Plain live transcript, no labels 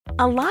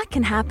A lot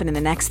can happen in the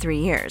next 3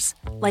 years.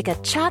 Like a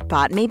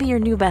chatbot may be your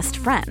new best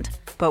friend.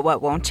 But what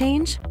won't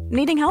change?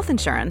 Needing health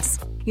insurance.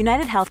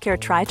 United Healthcare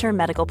Tri-Term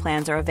Medical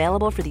Plans are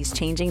available for these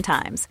changing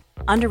times.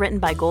 Underwritten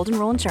by Golden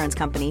Rule Insurance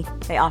Company,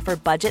 they offer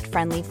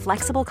budget-friendly,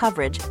 flexible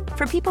coverage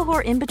for people who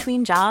are in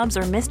between jobs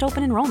or missed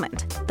open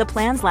enrollment. The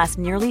plans last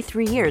nearly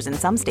 3 years in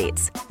some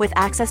states, with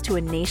access to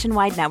a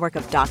nationwide network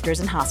of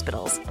doctors and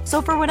hospitals.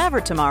 So for whatever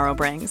tomorrow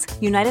brings,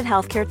 United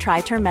Healthcare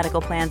Tri-Term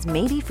Medical Plans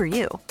may be for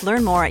you.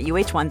 Learn more at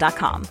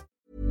uh1.com.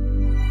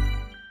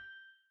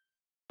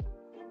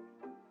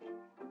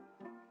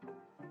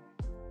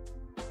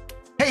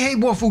 Hey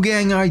Waffle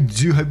Gang, I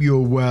do hope you're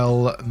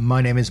well.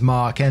 My name is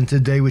Mark and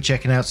today we're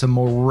checking out some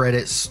more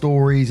Reddit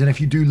stories, and if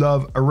you do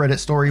love a Reddit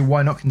story,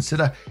 why not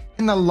consider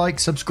hitting that like,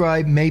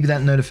 subscribe, maybe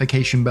that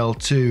notification bell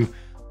too.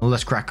 Well,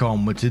 let's crack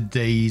on with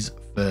today's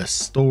first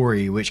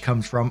story, which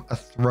comes from a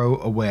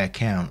throwaway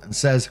account and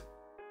says,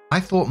 I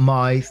thought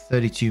my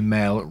 32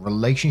 male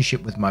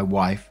relationship with my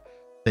wife,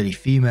 30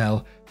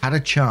 female, had a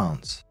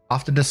chance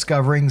after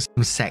discovering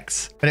some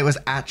sex, but it was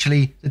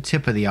actually the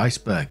tip of the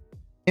iceberg.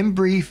 In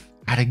brief,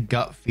 I had a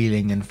gut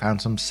feeling and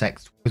found some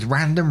sex with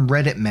random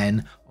Reddit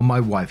men on my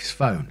wife's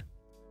phone.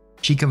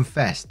 She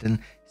confessed and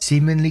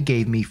seemingly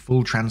gave me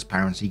full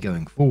transparency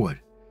going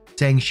forward,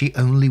 saying she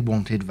only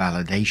wanted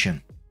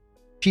validation.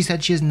 She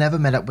said she has never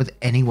met up with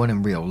anyone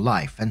in real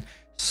life and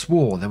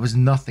swore there was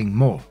nothing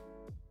more.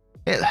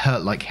 It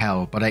hurt like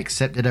hell, but I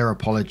accepted her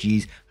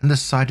apologies and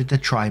decided to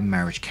try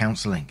marriage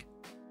counseling.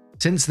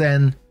 Since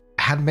then,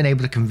 I hadn't been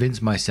able to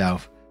convince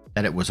myself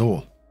that it was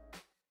all.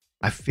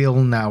 I feel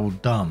now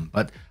dumb,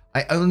 but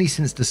I only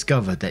since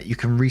discovered that you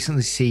can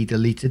recently see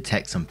deleted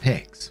texts and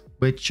pics,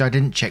 which I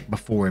didn't check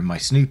before in my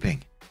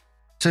snooping.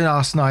 So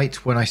last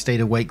night, when I stayed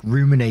awake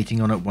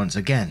ruminating on it once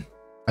again,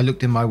 I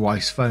looked in my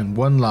wife's phone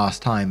one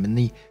last time in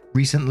the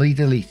recently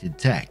deleted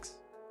text.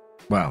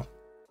 Well,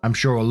 I'm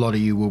sure a lot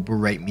of you will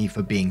berate me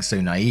for being so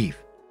naive.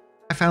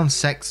 I found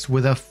sex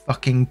with a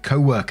fucking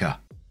co-worker,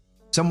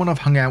 someone I've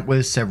hung out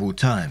with several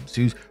times,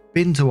 who's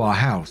been to our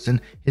house,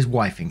 and his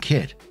wife and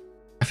kid.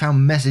 I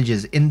found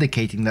messages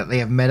indicating that they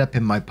have met up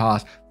in my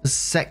past for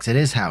sex at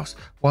his house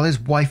while his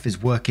wife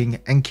is working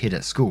and kid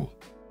at school.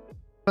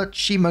 But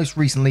she most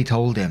recently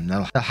told him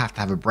they'll have to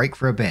have a break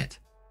for a bit,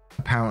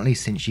 apparently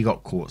since she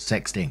got caught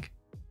sexting.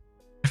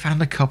 I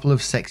found a couple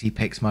of sexy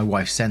pics my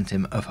wife sent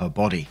him of her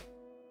body.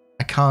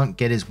 I can't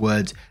get his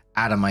words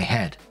out of my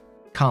head.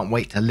 Can't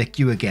wait to lick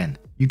you again.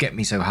 You get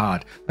me so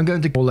hard. I'm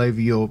going to fall over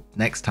you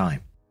next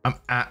time. I'm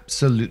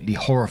absolutely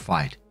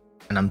horrified,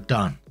 and I'm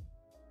done.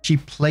 She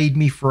played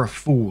me for a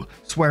fool,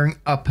 swearing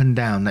up and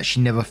down that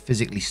she never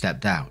physically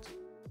stepped out.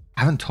 I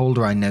haven't told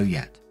her I know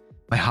yet.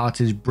 My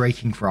heart is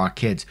breaking for our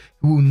kids,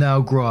 who will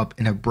now grow up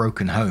in a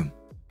broken home.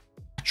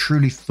 I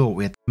truly thought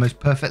we had the most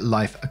perfect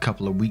life a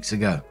couple of weeks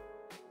ago.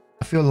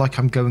 I feel like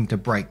I'm going to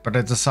break, but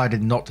I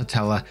decided not to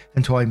tell her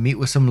until I meet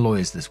with some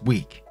lawyers this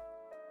week.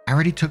 I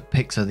already took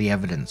pics of the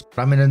evidence,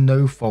 but I'm in a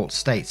no-fault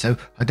state, so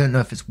I don't know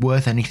if it's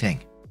worth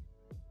anything.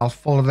 I'll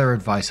follow their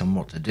advice on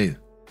what to do.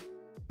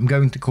 I'm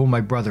going to call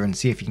my brother and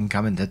see if he can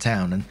come into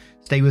town and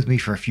stay with me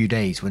for a few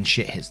days when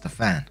shit hits the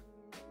fan.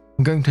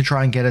 I'm going to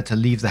try and get her to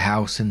leave the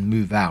house and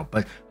move out,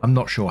 but I'm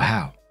not sure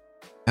how.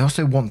 I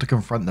also want to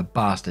confront the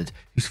bastard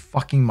who's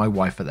fucking my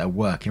wife at their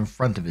work in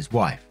front of his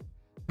wife,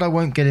 but I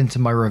won't get into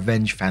my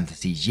revenge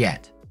fantasies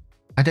yet.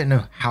 I don't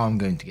know how I'm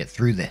going to get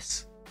through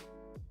this.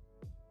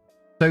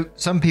 So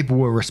some people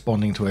were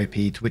responding to OP,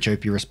 to which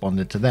OP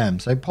responded to them.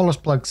 So Polis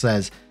Plug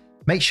says,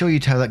 make sure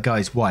you tell that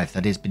guy's wife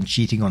that he's been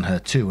cheating on her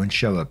too and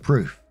show her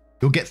proof.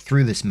 You'll get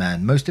through this,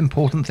 man. Most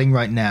important thing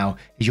right now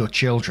is your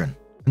children,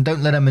 and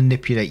don't let her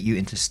manipulate you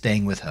into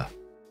staying with her.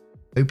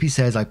 OP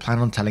says I plan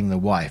on telling the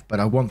wife, but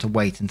I want to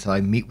wait until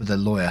I meet with a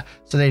lawyer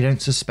so they don't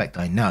suspect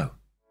I know.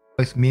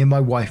 Both me and my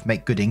wife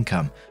make good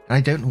income, and I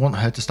don't want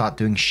her to start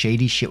doing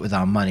shady shit with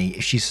our money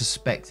if she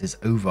suspects it's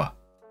over.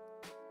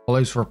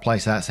 Follows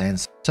replies to that saying,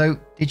 so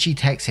did she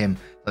text him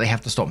that they have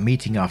to stop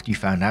meeting after you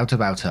found out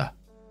about her?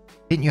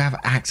 Didn't you have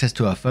access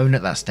to her phone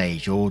at that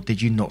stage, or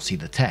did you not see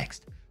the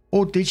text?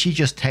 Or did she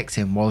just text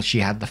him while she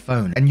had the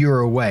phone and you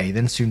were away,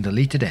 then soon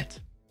deleted it?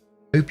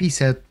 OP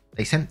said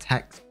they sent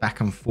texts back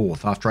and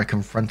forth after I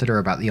confronted her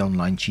about the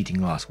online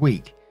cheating last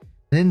week.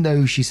 And in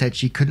those, she said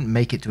she couldn't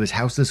make it to his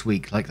house this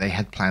week like they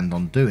had planned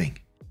on doing,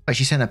 but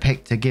she sent a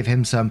pic to give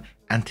him some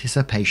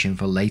anticipation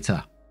for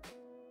later.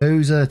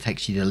 Those are the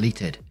texts she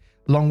deleted,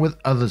 along with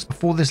others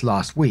before this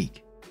last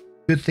week.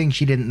 Good thing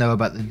she didn't know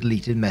about the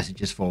deleted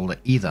messages folder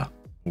either,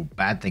 or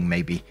bad thing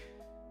maybe.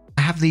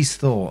 I have these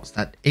thoughts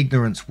that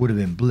ignorance would have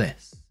been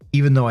bliss,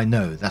 even though I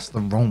know that's the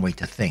wrong way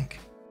to think.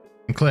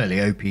 And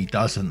clearly OP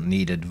doesn't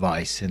need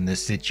advice in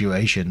this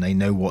situation. They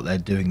know what they're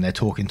doing. They're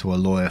talking to a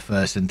lawyer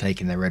first and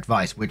taking their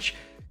advice, which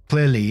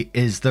clearly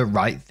is the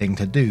right thing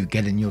to do,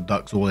 getting your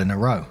ducks all in a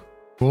row.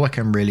 All I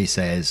can really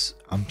say is,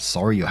 I'm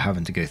sorry you're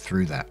having to go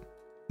through that.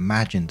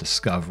 Imagine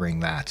discovering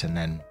that and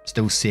then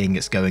still seeing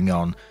it's going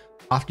on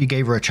after you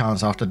gave her a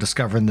chance after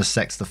discovering the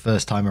sex the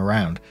first time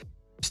around.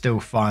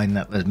 Still find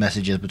that there's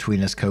messages between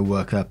his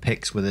co-worker,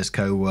 pics with his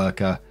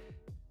co-worker.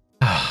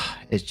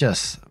 It's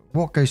just,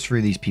 what goes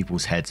through these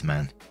people's heads,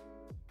 man?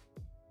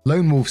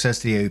 Lone Wolf says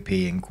to the OP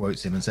and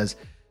quotes him and says,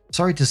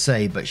 "Sorry to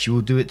say, but she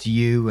will do it to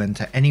you and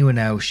to anyone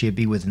else she'll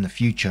be with in the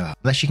future,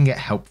 unless she can get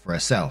help for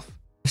herself.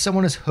 If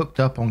someone is hooked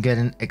up on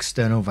getting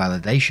external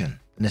validation,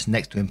 then it's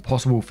next to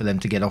impossible for them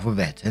to get off of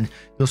it, and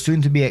your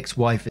soon-to-be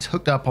ex-wife is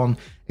hooked up on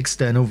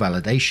external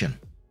validation.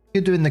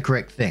 You're doing the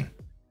correct thing.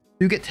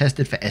 Do get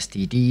tested for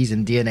STDs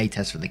and DNA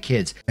tests for the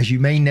kids, as you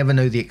may never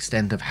know the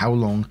extent of how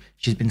long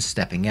she's been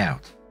stepping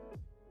out."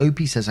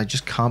 OP says, "I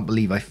just can't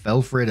believe I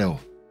fell for it all.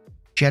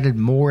 She added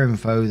more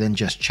info than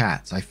just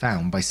chats I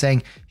found by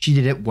saying she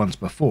did it once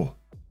before.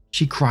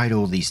 She cried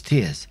all these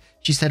tears.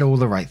 She said all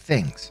the right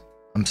things.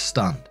 I'm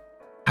stunned.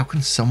 How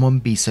can someone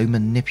be so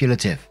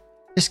manipulative?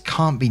 This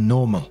can't be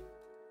normal."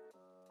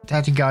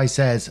 Daddy Guy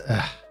says,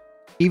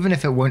 even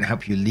if it won't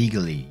help you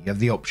legally, you have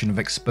the option of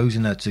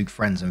exposing her to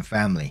friends and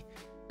family.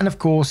 And of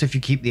course, if you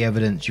keep the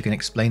evidence, you can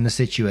explain the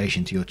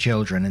situation to your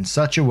children in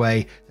such a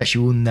way that she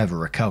will never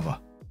recover.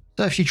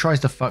 So if she tries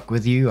to fuck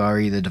with you, or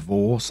either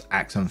divorce,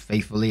 acts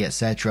unfaithfully,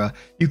 etc.,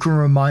 you can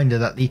remind her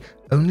that the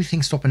only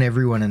thing stopping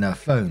everyone in her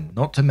phone,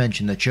 not to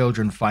mention the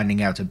children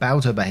finding out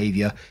about her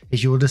behavior,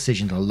 is your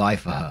decision to lie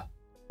for her.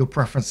 Your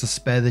preference to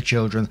spare the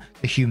children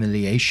the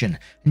humiliation,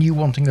 and you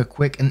wanting a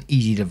quick and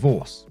easy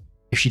divorce.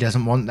 If she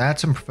doesn't want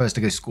that and prefers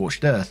to go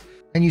scorched earth,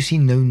 then you see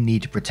no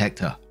need to protect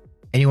her.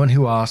 Anyone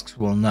who asks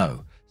will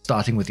know,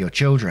 starting with your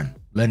children,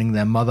 learning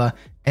their mother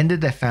ended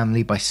their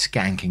family by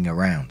skanking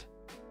around.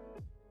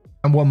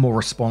 And one more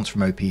response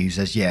from OP who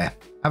says, "Yeah,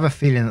 I have a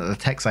feeling that the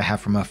texts I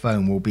have from her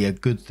phone will be a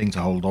good thing to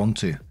hold on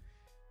to.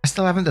 I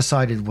still haven't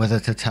decided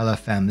whether to tell her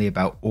family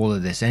about all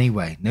of this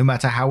anyway, no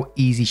matter how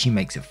easy she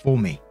makes it for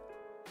me.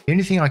 The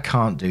only thing I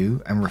can't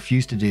do and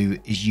refuse to do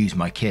is use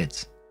my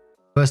kids.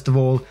 First of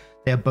all,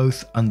 they are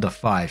both under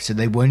 5, so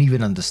they won't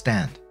even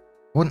understand.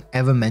 I won't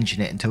ever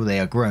mention it until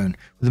they are grown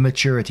with the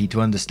maturity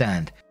to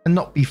understand and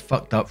not be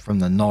fucked up from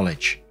the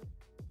knowledge."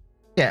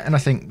 Yeah, and I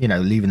think,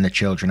 leaving the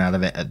children out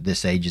of it at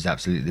this age is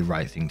absolutely the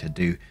right thing to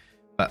do.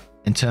 But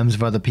in terms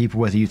of other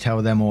people, whether you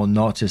tell them or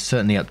not is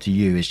certainly up to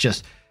you. It's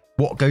just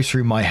what goes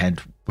through my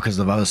head because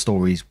of other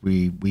stories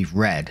we've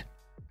read,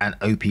 and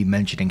OP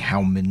mentioning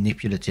how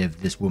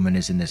manipulative this woman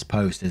is in this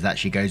post is that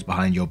she goes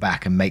behind your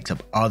back and makes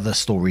up other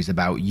stories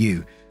about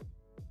you.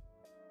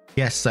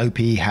 Yes,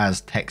 OP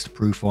has text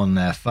proof on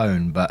their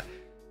phone, but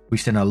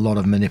we've seen a lot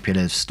of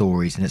manipulative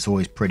stories and it's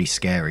always pretty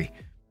scary.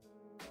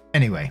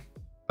 Anyway,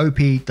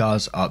 OP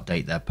does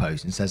update their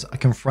post and says, "I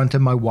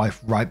confronted my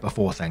wife right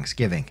before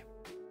Thanksgiving.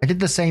 I did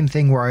the same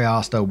thing where I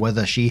asked her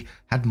whether she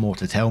had more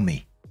to tell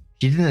me.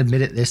 She didn't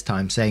admit it this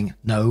time, saying,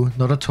 'No,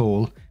 not at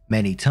all,'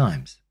 many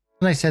times.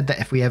 And I said that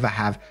if we ever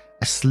have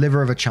a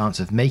sliver of a chance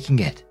of making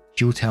it,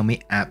 she will tell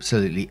me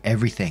absolutely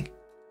everything.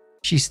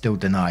 She still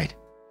denied.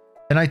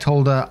 Then I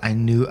told her I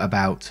knew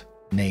about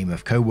name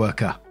of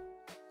co-worker.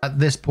 At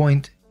this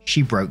point,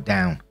 she broke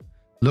down,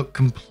 looked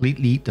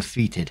completely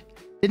defeated,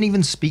 didn't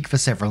even speak for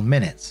several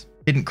minutes,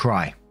 didn't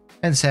cry,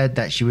 and said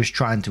that she was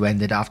trying to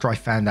end it after I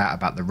found out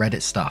about the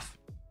Reddit stuff.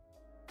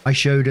 I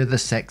showed her the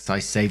sex I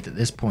saved at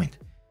this point,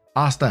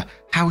 asked her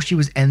how she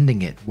was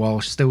ending it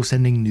while still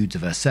sending nudes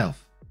of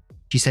herself.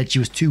 She said she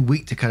was too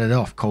weak to cut it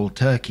off cold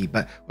turkey,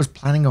 but was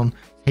planning on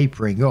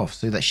tapering off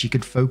so that she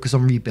could focus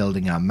on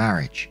rebuilding our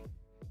marriage.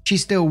 She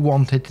still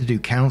wanted to do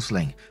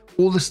counseling,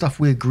 all the stuff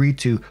we agreed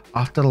to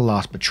after the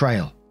last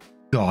betrayal.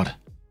 God,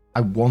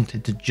 I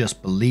wanted to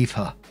just believe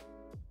her.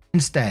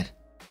 Instead,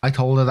 I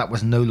told her that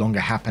was no longer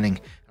happening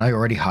and I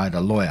already hired a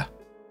lawyer.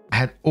 I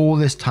had all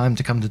this time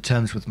to come to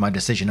terms with my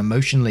decision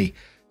emotionally,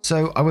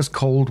 so I was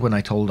cold when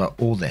I told her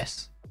all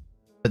this.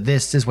 But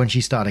this is when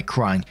she started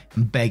crying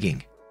and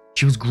begging.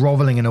 She was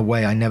groveling in a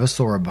way I never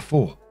saw her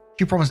before.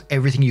 She promised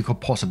everything you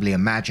could possibly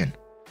imagine.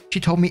 She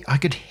told me I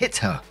could hit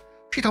her.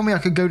 She told me I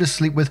could go to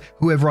sleep with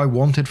whoever I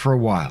wanted for a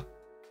while.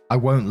 I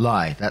won't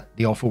lie that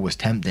the offer was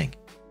tempting.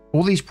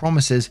 All these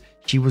promises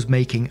she was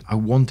making I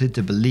wanted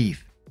to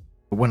believe.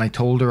 But when I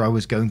told her I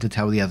was going to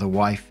tell the other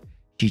wife,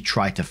 she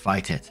tried to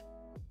fight it.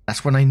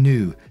 That's when I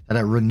knew that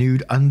her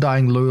renewed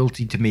undying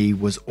loyalty to me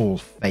was all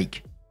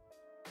fake.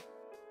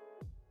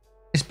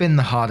 It's been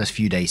the hardest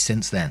few days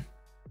since then.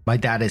 My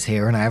dad is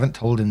here and I haven't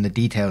told him the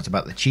details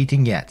about the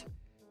cheating yet,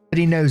 but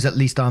he knows at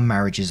least our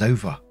marriage is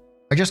over.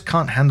 I just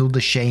can't handle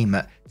the shame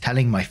at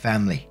telling my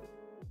family.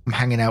 I'm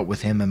hanging out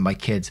with him and my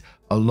kids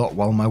a lot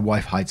while my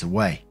wife hides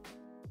away.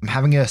 I'm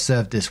having her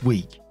served this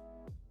week.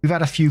 We've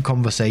had a few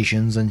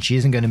conversations and she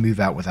isn't going to move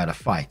out without a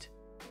fight.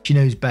 She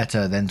knows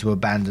better than to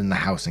abandon the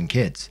house and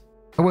kids.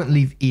 I won't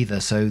leave either,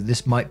 so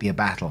this might be a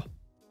battle.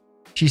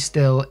 She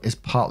still is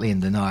partly in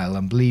denial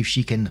and believes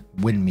she can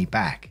win me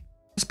back,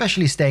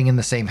 especially staying in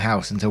the same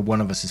house until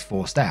one of us is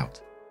forced out.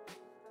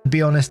 To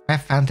be honest, I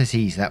have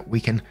fantasies that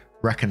we can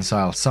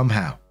reconcile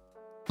somehow.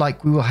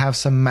 Like we will have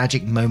some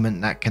magic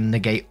moment that can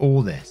negate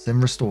all this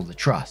and restore the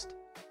trust.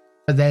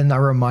 But then I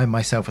remind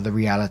myself of the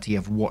reality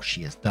of what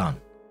she has done.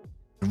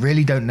 I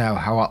really don't know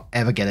how I'll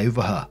ever get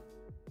over her.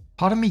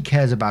 Part of me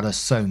cares about her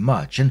so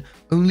much and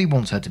only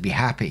wants her to be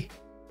happy.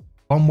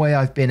 One way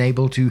I've been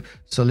able to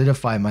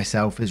solidify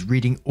myself is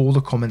reading all the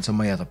comments on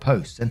my other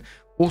posts and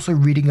also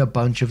reading a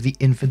bunch of the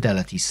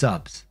infidelity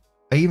subs.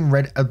 I even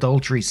read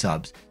adultery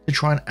subs to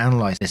try and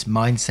analyze this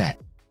mindset.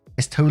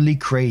 It's totally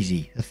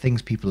crazy the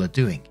things people are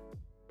doing.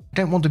 I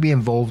don't want to be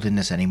involved in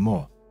this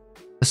anymore.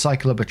 The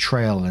cycle of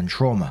betrayal and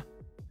trauma.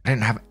 I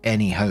don't have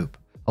any hope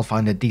I'll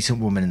find a decent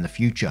woman in the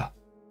future.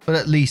 But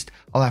at least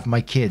I'll have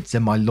my kids,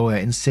 and my lawyer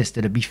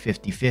insisted it'd be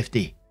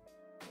 50-50.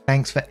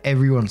 Thanks for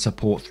everyone's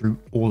support through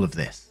all of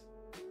this.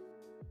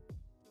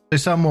 So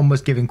someone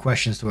was giving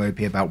questions to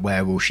Opie about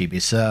where will she be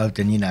served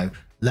and,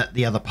 let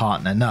the other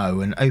partner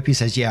know. And Opie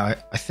says, yeah,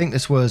 I think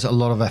this was a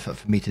lot of effort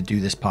for me to do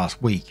this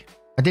past week.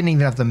 I didn't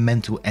even have the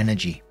mental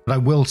energy, but I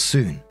will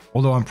soon.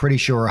 Although I'm pretty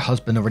sure her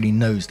husband already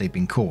knows they've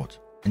been caught.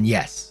 And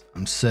yes,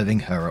 I'm serving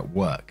her at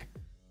work.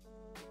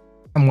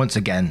 And once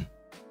again,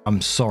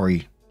 I'm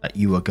sorry that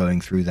you are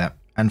going through that,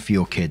 and for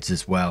your kids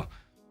as well.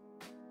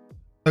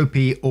 OP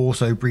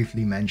also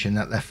briefly mentioned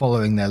that they're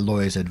following their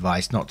lawyer's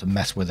advice not to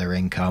mess with their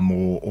income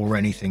or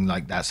anything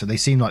like that, so they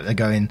seem like they're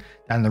going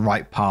down the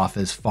right path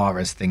as far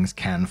as things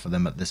can for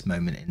them at this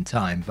moment in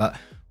time. But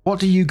what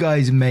do you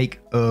guys make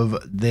of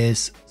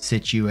this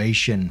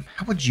situation?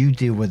 How would you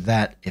deal with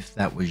that if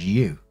that was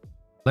you?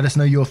 Let us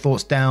know your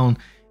thoughts down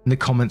in the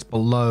comments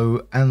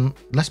below, and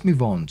let's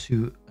move on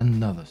to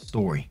another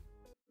story.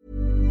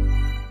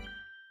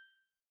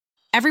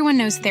 Everyone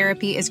knows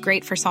therapy is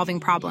great for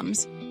solving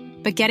problems,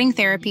 but getting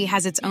therapy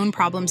has its own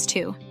problems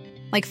too,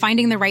 like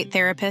finding the right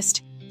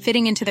therapist,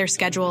 fitting into their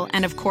schedule,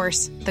 and of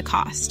course, the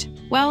cost.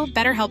 Well,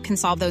 BetterHelp can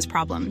solve those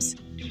problems.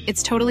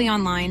 It's totally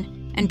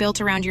online and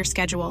built around your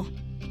schedule.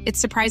 It's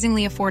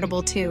surprisingly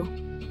affordable too.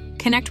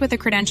 Connect with a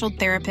credentialed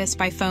therapist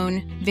by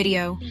phone,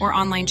 video, or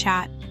online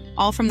chat,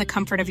 all from the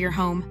comfort of your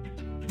home.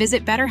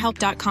 Visit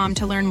BetterHelp.com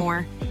to learn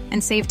more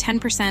and save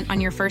 10%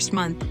 on your first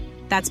month.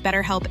 That's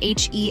BetterHelp,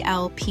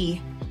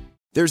 H-E-L-P.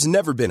 There's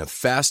never been a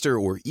faster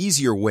or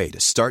easier way to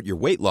start your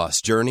weight loss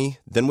journey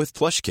than with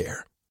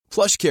PlushCare.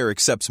 PlushCare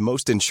accepts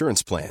most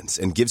insurance plans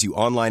and gives you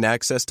online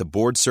access to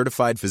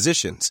board-certified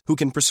physicians who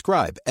can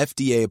prescribe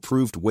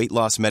FDA-approved weight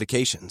loss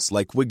medications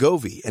like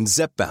Wegovy and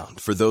Zepbound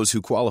for those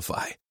who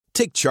qualify.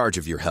 Take charge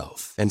of your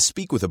health and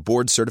speak with a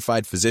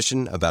board-certified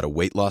physician about a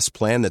weight loss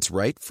plan that's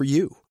right for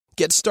you.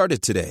 Get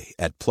started today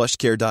at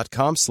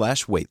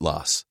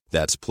plushcare.com/weight-loss.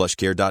 That's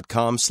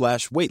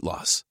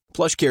plushcare.com/weight-loss.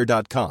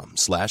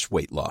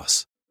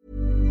 plushcare.com/weight-loss.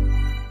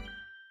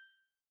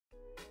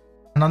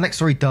 And our next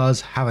story does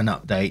have an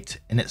update,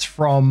 and it's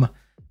from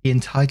the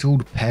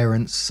Entitled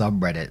Parents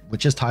subreddit,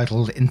 which is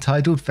titled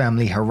 "Entitled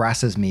Family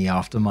Harasses Me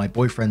After My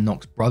Boyfriend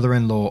Knocks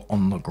Brother-in-Law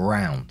on the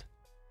Ground."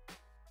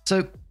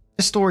 So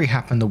this story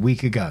happened a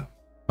week ago.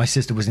 My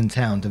sister was in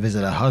town to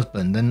visit her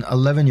husband and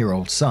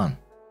 11-year-old son.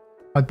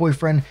 My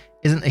boyfriend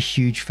isn't a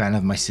huge fan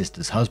of my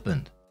sister's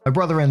husband. My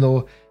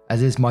brother-in-law,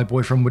 as is my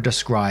boyfriend would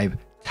describe,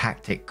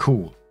 tactic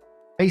cool.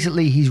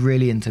 Basically, he's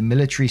really into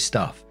military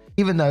stuff,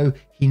 even though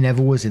he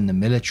never was in the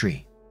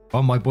military,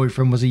 while my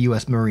boyfriend was a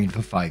US Marine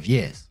for 5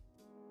 years.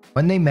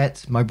 When they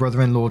met, my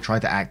brother-in-law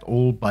tried to act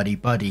all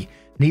buddy-buddy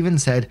and even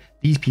said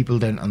these people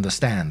don't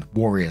understand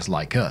warriors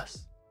like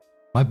us.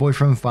 My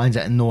boyfriend finds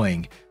it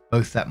annoying,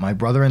 both that my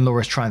brother-in-law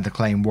is trying to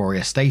claim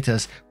warrior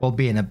status while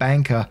being a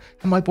banker,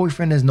 and my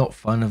boyfriend is not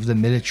fond of the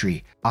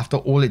military after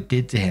all it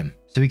did to him,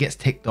 so he gets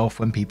ticked off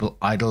when people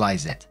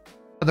idolize it.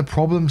 But the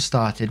problem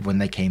started when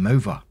they came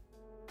over.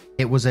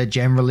 It was a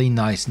generally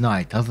nice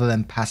night other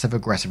than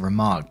passive-aggressive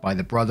remark by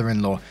the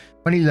brother-in-law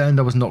when he learned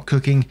I was not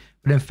cooking,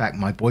 but in fact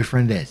my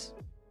boyfriend is.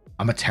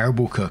 I'm a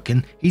terrible cook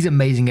and he's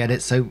amazing at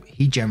it, so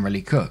he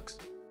generally cooks.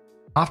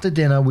 After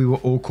dinner we were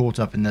all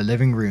caught up in the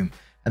living room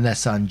and their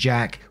son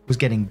Jack was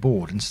getting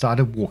bored and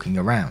started walking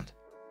around.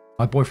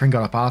 My boyfriend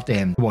got up after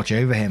him to watch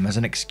over him as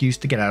an excuse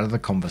to get out of the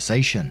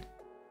conversation.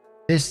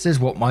 This is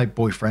what my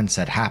boyfriend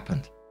said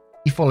happened.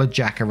 He followed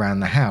Jack around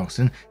the house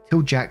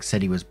until Jack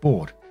said he was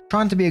bored.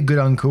 Trying to be a good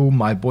uncle,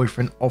 my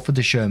boyfriend offered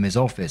to show him his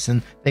office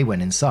and they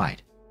went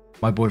inside.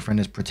 My boyfriend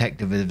is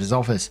protective of his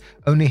office,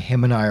 only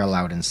him and I are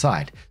allowed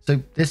inside,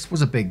 so this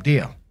was a big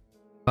deal.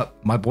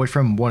 But my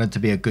boyfriend wanted to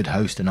be a good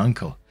host and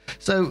uncle,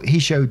 so he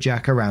showed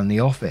Jack around the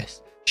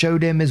office,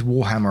 showed him his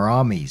Warhammer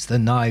armies, the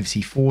knives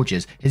he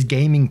forges, his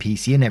gaming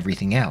PC and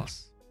everything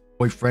else.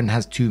 Boyfriend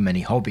has too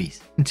many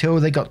hobbies, until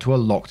they got to a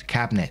locked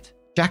cabinet.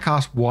 Jack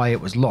asked why it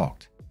was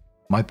locked.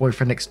 My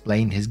boyfriend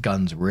explained his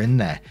guns were in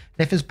there, and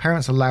if his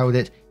parents allowed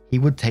it, he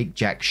would take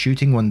Jack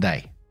shooting one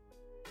day.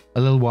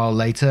 A little while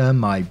later,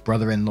 my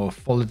brother-in-law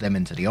followed them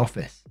into the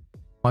office.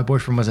 My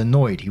boyfriend was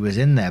annoyed he was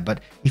in there,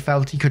 but he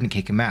felt he couldn't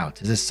kick him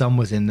out as his son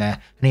was in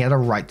there and he had a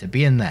right to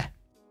be in there.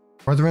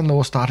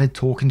 Brother-in-law started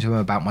talking to him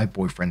about my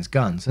boyfriend's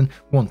guns and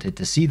wanted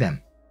to see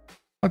them.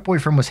 My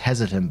boyfriend was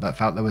hesitant but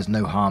felt there was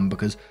no harm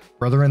because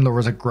brother-in-law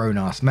is a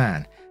grown-ass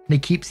man and he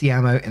keeps the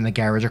ammo in the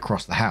garage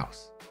across the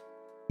house.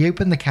 He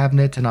opened the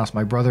cabinet and asked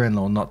my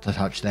brother-in-law not to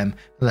touch them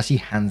unless he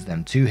hands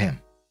them to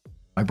him.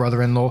 My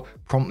brother-in-law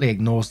promptly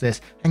ignores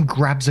this and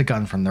grabs a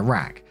gun from the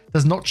rack,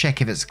 does not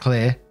check if it's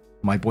clear.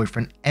 My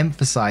boyfriend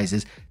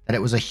emphasizes that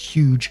it was a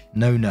huge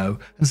no-no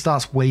and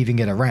starts waving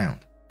it around.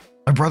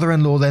 My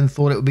brother-in-law then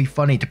thought it would be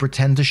funny to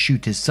pretend to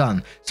shoot his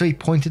son, so he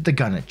pointed the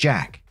gun at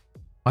Jack.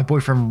 My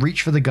boyfriend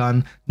reached for the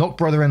gun, knocked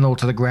brother-in-law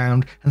to the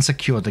ground, and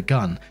secured the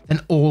gun.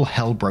 Then all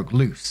hell broke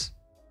loose.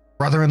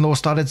 Brother-in-law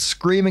started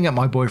screaming at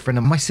my boyfriend,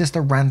 and my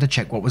sister ran to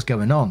check what was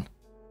going on.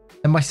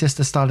 Then my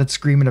sister started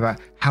screaming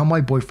about how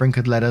my boyfriend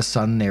could let her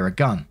son near a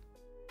gun.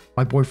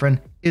 My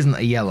boyfriend isn't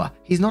a yeller.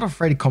 He's not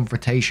afraid of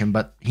confrontation,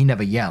 but he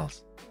never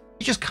yells.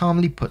 He just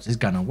calmly puts his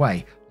gun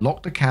away,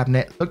 locked the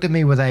cabinet, looked at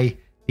me with a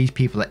 "these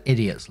people are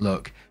idiots"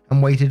 look,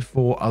 and waited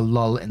for a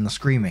lull in the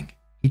screaming.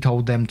 He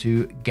told them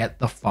to get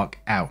the fuck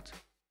out.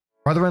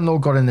 Brother-in-law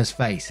got in his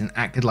face and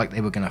acted like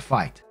they were going to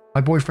fight.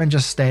 My boyfriend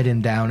just stared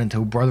him down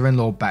until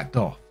brother-in-law backed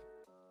off.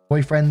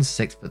 Boyfriend's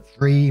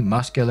 6'3",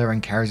 muscular,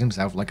 and carries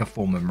himself like a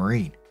former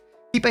Marine.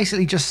 He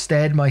basically just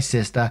stared my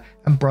sister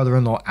and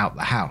brother-in-law out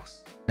the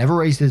house. Never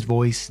raised his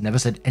voice, never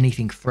said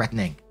anything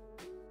threatening.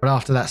 But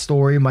after that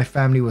story, my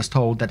family was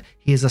told that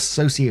he is a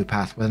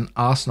sociopath with an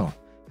arsenal,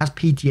 has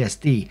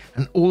PTSD,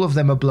 and all of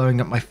them are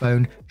blowing up my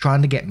phone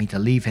trying to get me to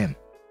leave him.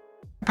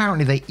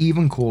 Apparently they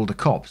even called the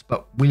cops,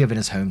 but we live in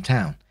his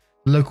hometown.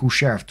 The local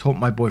sheriff taught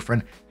my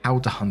boyfriend how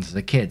to hunt as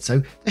a kid,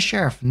 so the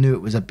sheriff knew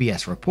it was a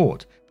BS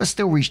report, but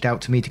still reached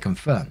out to me to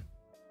confirm.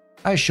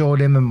 I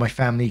assured him and my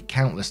family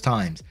countless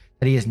times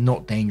that he is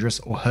not dangerous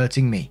or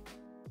hurting me.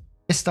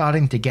 It's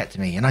starting to get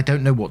to me and I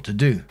don't know what to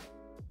do.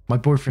 My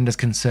boyfriend is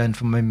concerned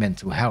for my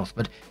mental health,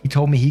 but he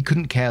told me he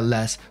couldn't care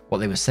less what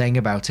they were saying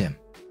about him.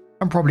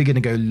 I'm probably going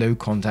to go low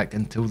contact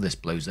until this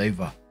blows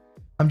over.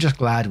 I'm just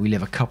glad we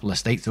live a couple of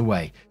states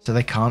away so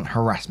they can't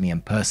harass me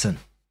in person.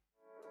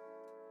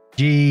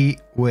 Gee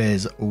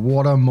whiz,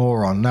 what a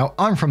moron. Now,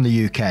 I'm from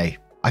the UK.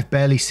 I've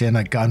barely seen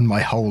a gun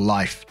my whole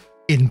life,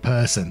 in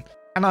person.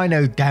 And I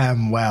know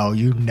damn well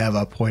you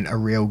never point a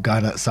real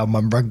gun at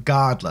someone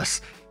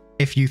regardless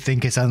if you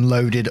think it's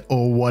unloaded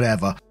or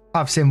whatever.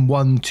 I've seen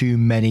one too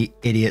many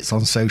idiots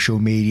on social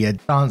media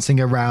dancing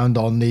around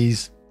on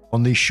these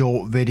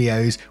short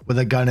videos with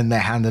a gun in their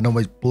hand and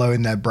almost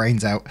blowing their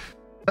brains out.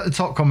 But the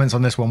top comments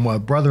on this one were,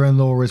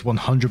 brother-in-law is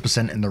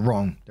 100% in the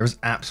wrong. There is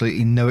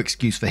absolutely no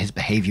excuse for his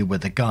behavior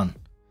with a gun.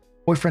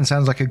 Boyfriend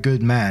sounds like a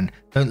good man.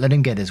 Don't let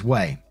him get his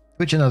way.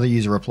 Which another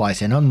user replies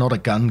saying, I'm not a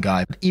gun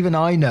guy, but even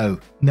I know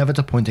never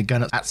to point a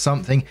gun at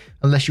something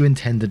unless you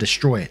intend to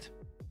destroy it.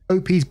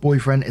 OP's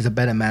boyfriend is a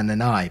better man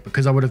than I,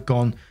 because I would have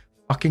gone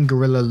fucking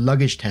gorilla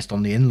luggage test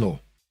on the in-law.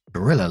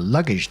 Gorilla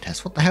luggage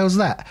test? What the hell's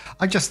that?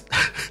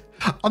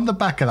 On the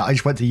back of that, I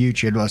just went to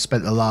YouTube and I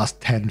spent the last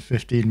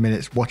 10-15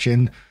 minutes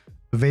watching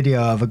a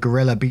video of a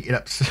gorilla beating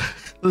up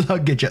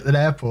luggage at an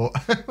airport.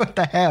 What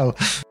the hell?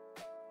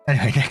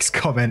 Anyway, next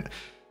comment.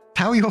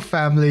 Tell your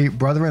family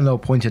brother-in-law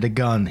pointed a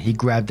gun he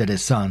grabbed at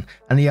his son,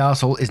 and the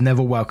arsehole is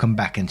never welcome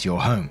back into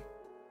your home.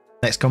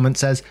 Next comment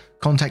says,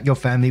 contact your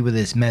family with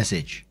this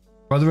message.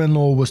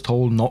 Brother-in-law was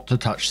told not to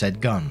touch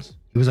said guns.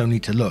 He was only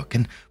to look,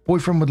 and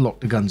boyfriend would lock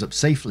the guns up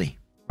safely.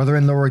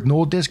 Brother-in-law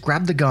ignored this,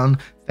 grabbed the gun,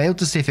 failed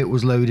to see if it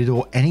was loaded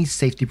or any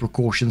safety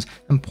precautions,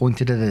 and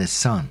pointed it at his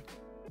son.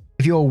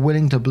 If you are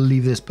willing to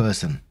believe this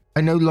person,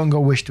 I no longer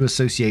wish to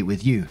associate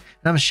with you,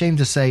 and I'm ashamed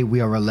to say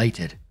we are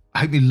related. I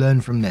hope you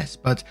learn from this,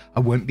 but I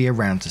won't be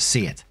around to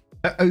see it.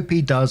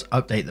 OP does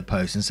update the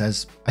post and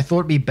says, I thought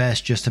it'd be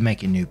best just to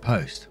make a new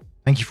post.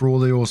 Thank you for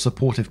all your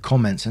supportive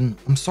comments, and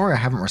I'm sorry I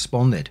haven't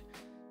responded,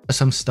 but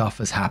some stuff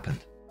has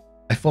happened.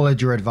 I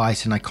followed your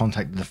advice and I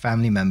contacted the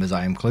family members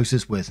I am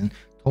closest with and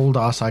told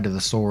our side of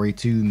the story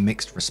to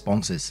mixed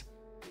responses.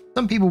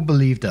 Some people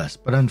believed us,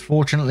 but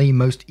unfortunately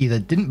most either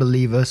didn't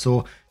believe us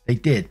or they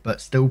did,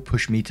 but still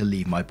pushed me to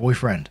leave my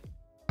boyfriend.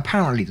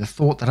 Apparently, the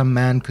thought that a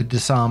man could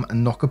disarm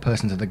and knock a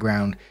person to the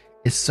ground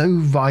is so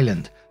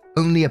violent,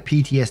 only a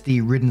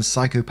PTSD-ridden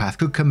psychopath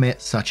could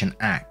commit such an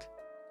act.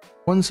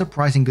 One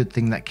surprising good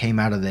thing that came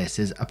out of this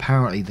is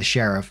apparently the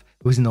sheriff,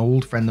 who was an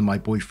old friend of my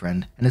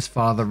boyfriend, and his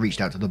father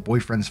reached out to the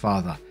boyfriend's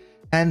father,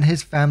 and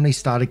his family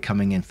started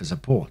coming in for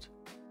support.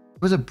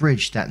 It was a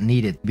bridge that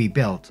needed to be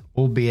built,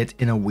 albeit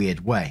in a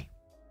weird way.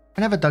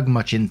 I never dug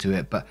much into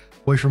it, but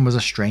boyfriend was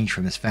estranged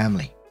from his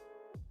family.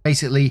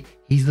 Basically,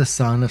 he's the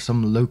son of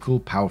some local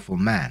powerful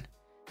man.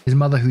 His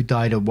mother, who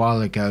died a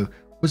while ago,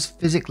 was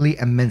physically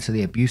and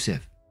mentally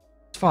abusive.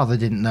 His father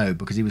didn't know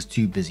because he was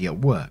too busy at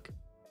work.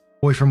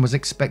 Boyfriend was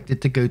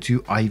expected to go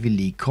to Ivy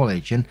League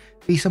college and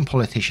be some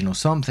politician or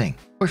something.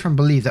 Boyfriend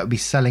believed that would be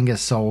selling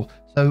his soul,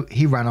 so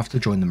he ran off to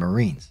join the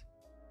Marines.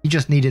 He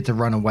just needed to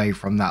run away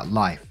from that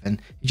life,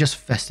 and it just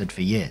festered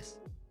for years.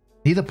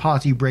 Neither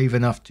party brave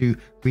enough to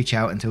reach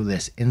out until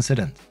this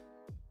incident.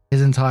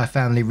 His entire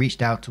family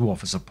reached out to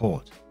offer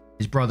support.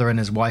 His brother and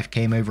his wife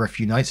came over a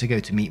few nights ago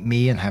to meet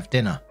me and have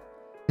dinner.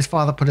 His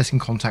father put us in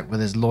contact with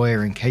his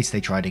lawyer in case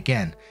they tried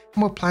again,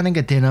 and we're planning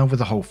a dinner with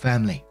the whole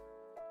family.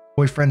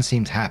 Boyfriend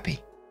seems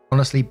happy.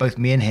 Honestly, both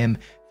me and him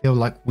feel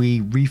like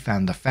we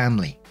refound a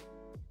family.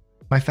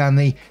 My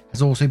family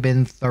has also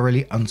been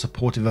thoroughly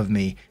unsupportive of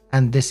me,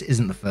 and this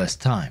isn't the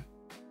first time.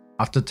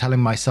 After telling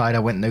my side, I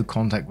went no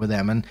contact with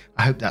them, and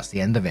I hope that's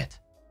the end of it.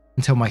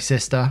 Until my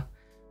sister,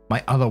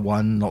 my other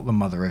one, not the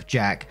mother of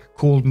Jack,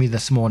 called me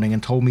this morning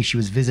and told me she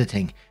was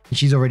visiting and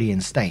she's already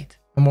in state.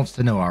 and wants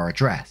to know our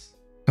address.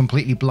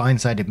 Completely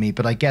blindsided me,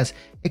 but I guess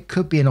it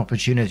could be an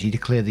opportunity to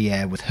clear the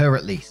air with her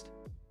at least.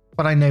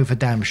 But I know for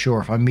damn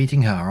sure if I'm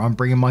meeting her, I'm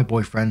bringing my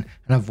boyfriend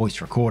and a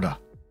voice recorder.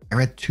 I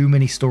read too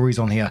many stories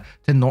on here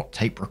to not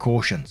take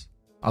precautions.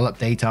 I'll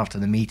update after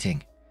the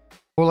meeting.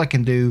 All I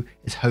can do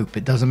is hope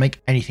it doesn't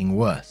make anything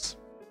worse.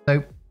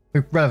 So,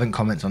 the relevant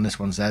comments on this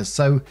one says,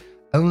 so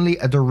only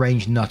a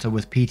deranged nutter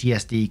with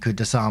PTSD could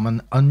disarm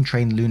an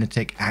untrained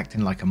lunatic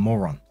acting like a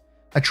moron.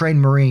 A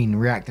trained Marine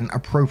reacting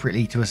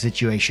appropriately to a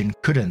situation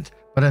couldn't,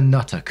 but a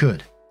nutter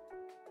could.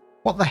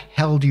 What the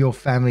hell do your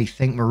family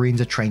think Marines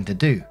are trained to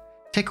do?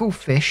 Tickle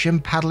fish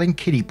and paddle in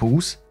kiddie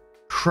pools?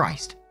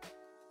 Christ.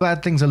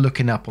 Glad things are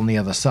looking up on the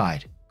other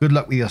side. Good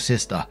luck with your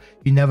sister.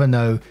 You never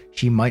know,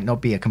 she might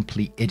not be a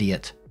complete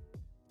idiot.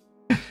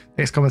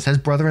 Next comment says,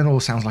 brother-in-law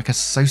sounds like a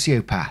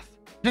sociopath.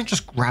 You don't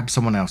just grab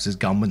someone else's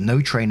gun with no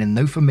training,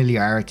 no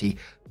familiarity,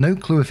 no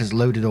clue if it's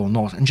loaded or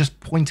not, and just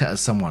point it at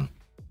someone.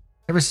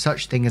 There is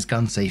such thing as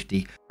gun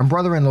safety, and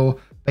brother-in-law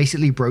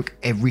basically broke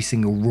every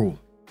single rule.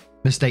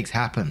 Mistakes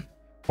happen.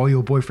 While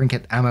your boyfriend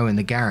kept ammo in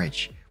the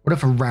garage, what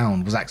if a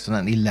round was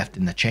accidentally left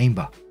in the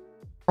chamber?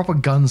 Proper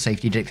gun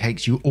safety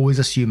dictates you always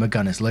assume a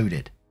gun is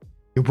loaded.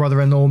 Your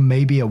brother-in-law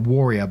may be a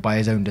warrior by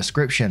his own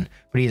description,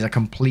 but he is a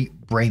complete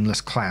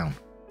brainless clown.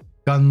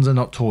 Guns are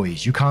not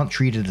toys, you can't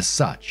treat it as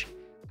such.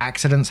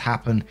 Accidents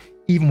happen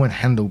even when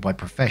handled by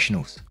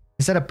professionals.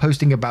 Instead of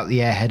posting about the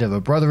airhead of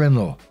a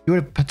brother-in-law, you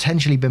would have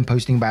potentially been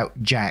posting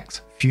about Jack's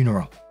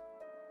funeral.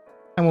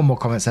 And one more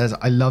comment says,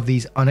 I love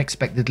these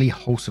unexpectedly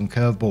wholesome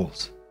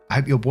curveballs. I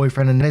hope your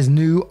boyfriend and his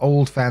new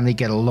old family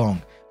get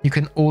along. You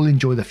can all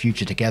enjoy the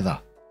future together.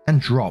 And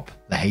drop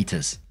the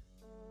haters.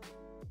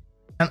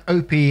 And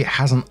OP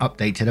hasn't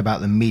updated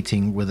about the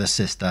meeting with her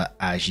sister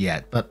as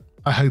yet, but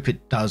I hope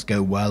it does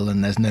go well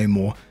and there's no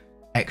more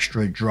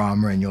extra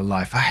drama in your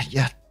life.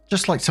 Yeah,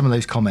 just like some of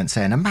those comments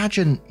saying,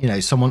 imagine,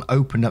 someone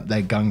opened up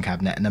their gun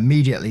cabinet and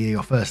immediately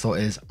your first thought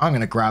is, I'm going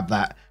to grab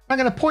that. I'm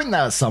going to point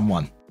that at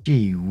someone.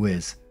 Gee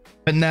whiz.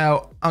 But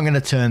now I'm going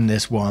to turn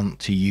this one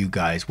to you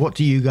guys. What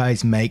do you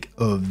guys make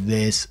of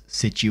this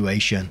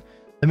situation?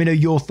 Let me know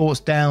your thoughts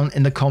down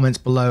in the comments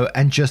below,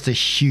 and just a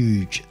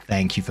huge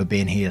thank you for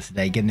being here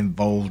today, getting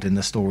involved in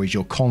the stories.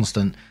 Your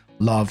constant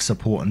love,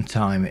 support, and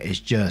time is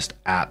just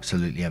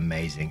absolutely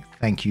amazing.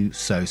 Thank you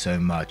so, so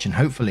much, and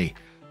hopefully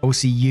I'll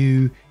see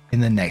you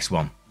in the next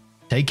one.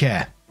 Take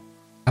care,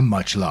 and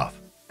much love.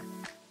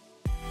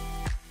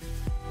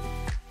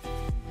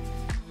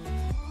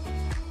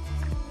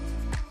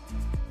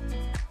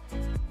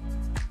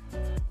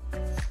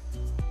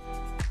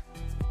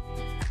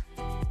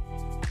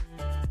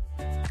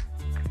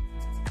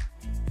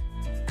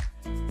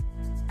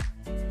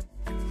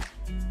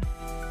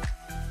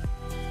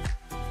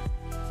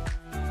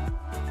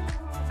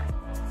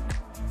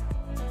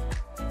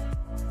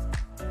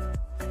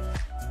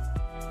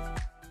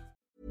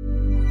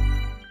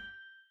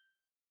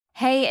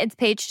 Hey, it's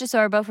Paige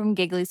DeSorbo from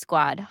Giggly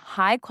Squad.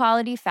 High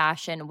quality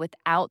fashion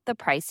without the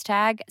price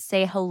tag.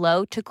 Say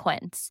hello to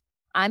Quince.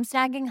 I'm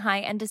snagging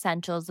high-end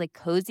essentials like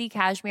cozy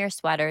cashmere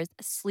sweaters,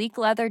 sleek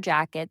leather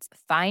jackets,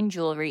 fine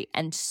jewelry,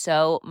 and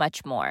so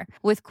much more.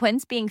 With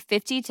Quince being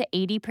 50 to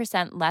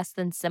 80% less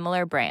than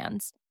similar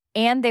brands.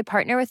 And they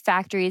partner with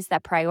factories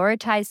that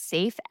prioritize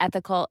safe,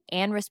 ethical,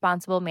 and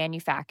responsible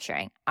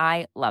manufacturing.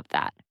 I love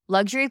that.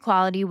 Luxury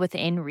quality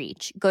within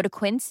reach. Go to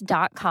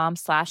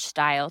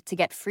quince.com/style to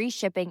get free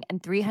shipping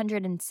and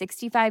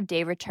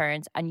 365-day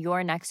returns on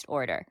your next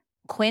order.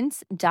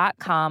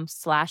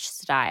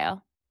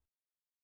 Quince.com/style.